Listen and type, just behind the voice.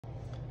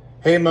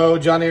Hey Mo,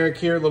 John Eric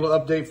here. A little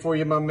update for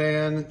you, my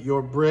man.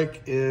 Your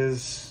brick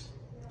is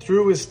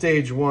through with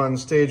stage one.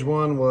 Stage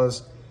one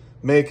was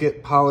make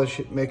it, polish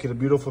it, make it a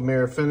beautiful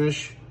mirror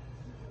finish,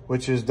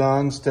 which is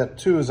done. Step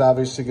two is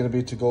obviously going to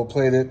be to gold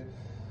plate it.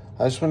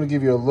 I just want to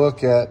give you a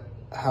look at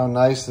how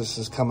nice this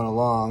is coming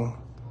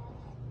along.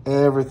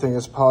 Everything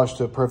is polished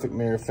to a perfect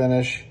mirror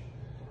finish.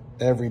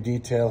 Every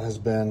detail has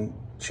been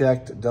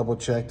checked, double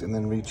checked, and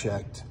then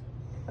rechecked.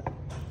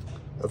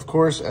 Of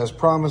course, as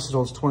promised, it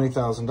holds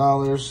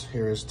 $20,000.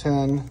 Here is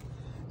 10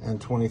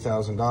 and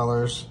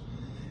 $20,000.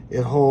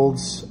 It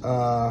holds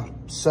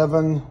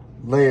 7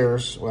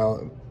 layers.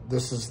 Well,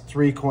 this is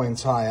 3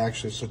 coins high,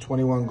 actually. So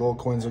 21 gold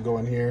coins will go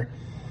in here.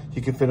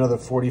 You can fit another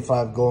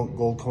 45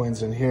 gold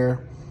coins in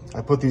here.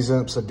 I put these in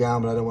upside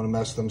down, but I don't want to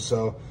mess them.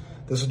 So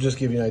this will just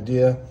give you an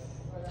idea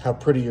how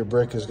pretty your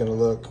brick is going to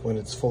look when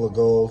it's full of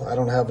gold. I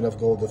don't have enough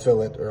gold to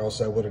fill it, or else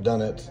I would have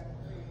done it.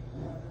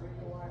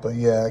 But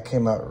yeah, it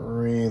came out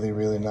really,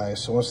 really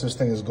nice. So once this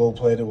thing is gold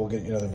plated, we'll get you another